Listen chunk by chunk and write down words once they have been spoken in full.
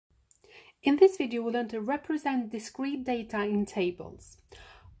In this video, we'll learn to represent discrete data in tables.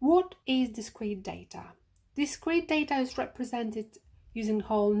 What is discrete data? Discrete data is represented using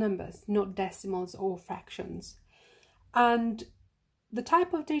whole numbers, not decimals or fractions. And the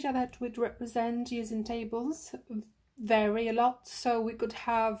type of data that we'd represent using tables vary a lot. So we could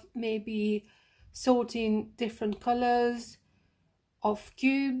have maybe sorting different colors of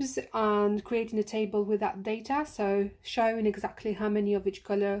cubes and creating a table with that data, so showing exactly how many of each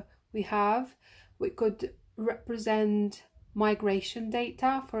color we have. We could represent migration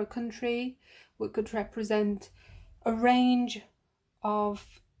data for a country. We could represent a range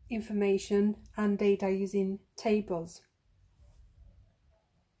of information and data using tables.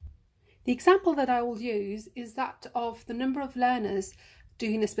 The example that I will use is that of the number of learners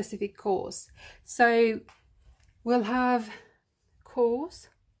doing a specific course. So we'll have course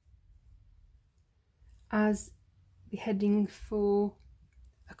as the heading for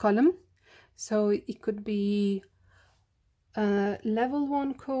a column. So it could be a level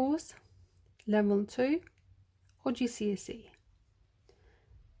 1 course, level 2 or GCSE.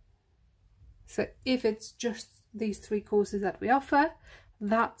 So if it's just these 3 courses that we offer,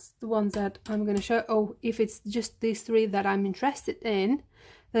 that's the ones that I'm going to show. Or if it's just these 3 that I'm interested in,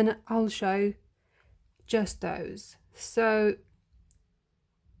 then I'll show just those. So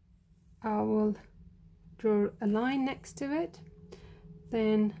I will draw a line next to it,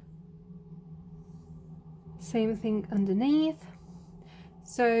 then same thing underneath.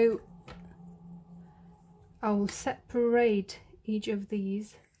 So I will separate each of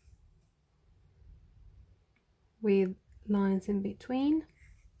these with lines in between.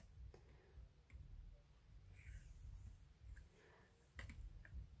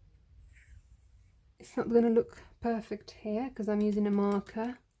 It's not going to look perfect here because I'm using a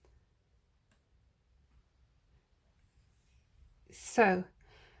marker. So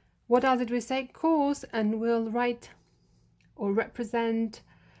what else did we say? Course, and we'll write or represent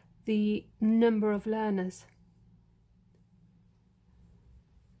the number of learners.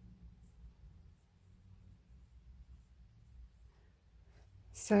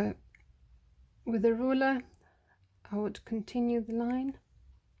 So with the ruler, I would continue the line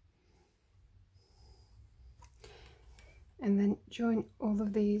and then join all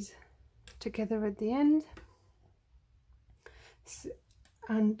of these together at the end. So,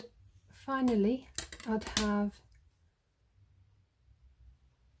 and finally I'd have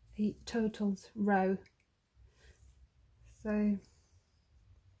the totals row. So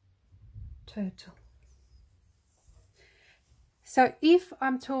total. So if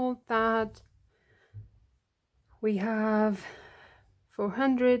I'm told that we have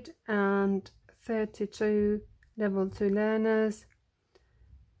 432 level 2 learners,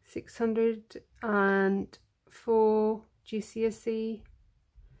 604 GCSE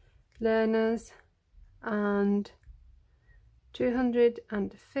learners and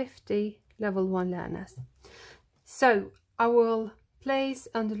 250 level 1 learners. So I will place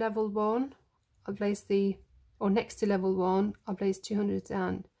under level 1, I'll place next to level 1, I'll place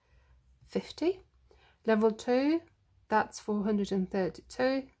 250. Level 2, that's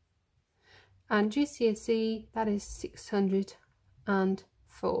 432. And GCSE, that is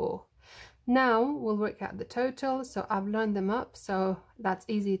 604. Now we'll work out the total. So I've lined them up, so that's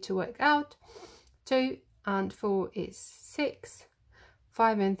easy to work out. 2 and 4 is 6,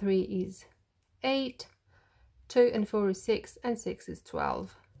 5 and 3 is 8, 2 and 4 is 6, and 6 is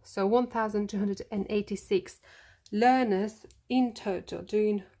 12. So 1,286 learners in total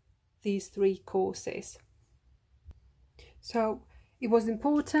doing these 3 courses. So it was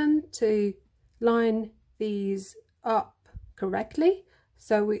important to line these up correctly.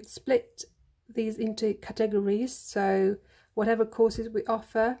 So we split these into categories. So whatever courses we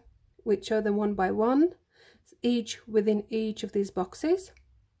offer, we show them one by one, each within each of these boxes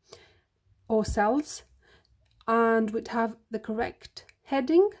or cells, and we'd have the correct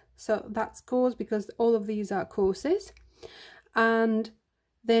heading. So that's course, because all of these are courses. And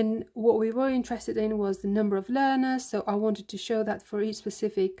then what we were interested in was the number of learners. So I wanted to show that for each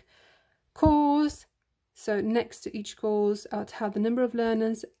specific course. So next to each course, I would have the number of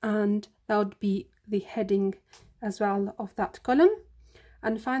learners, and that would be the heading as well of that column.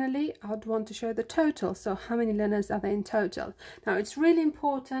 And finally, I would want to show the total. So how many learners are there in total? Now, it's really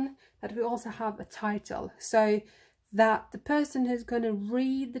important that we also have a title, so that the person who's going to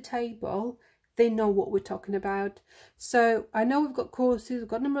read the table, they know what we're talking about. So I know we've got courses, we've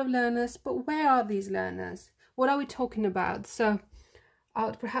got number of learners, but where are these learners? What are we talking about? So I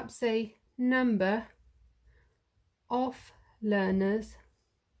would perhaps say number of learners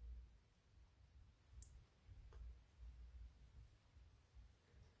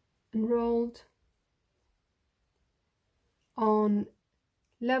enrolled on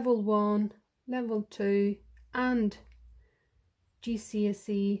level 1, level 2 and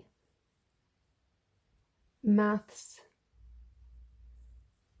GCSE maths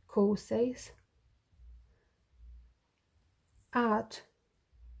courses at,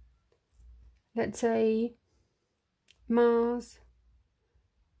 let's say, Maths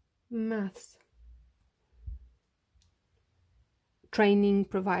training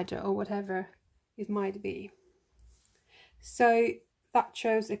provider or whatever it might be. So that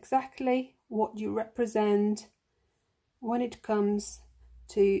shows exactly what you represent when it comes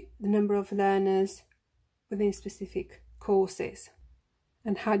to the number of learners within specific courses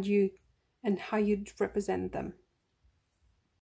and how you'd represent them.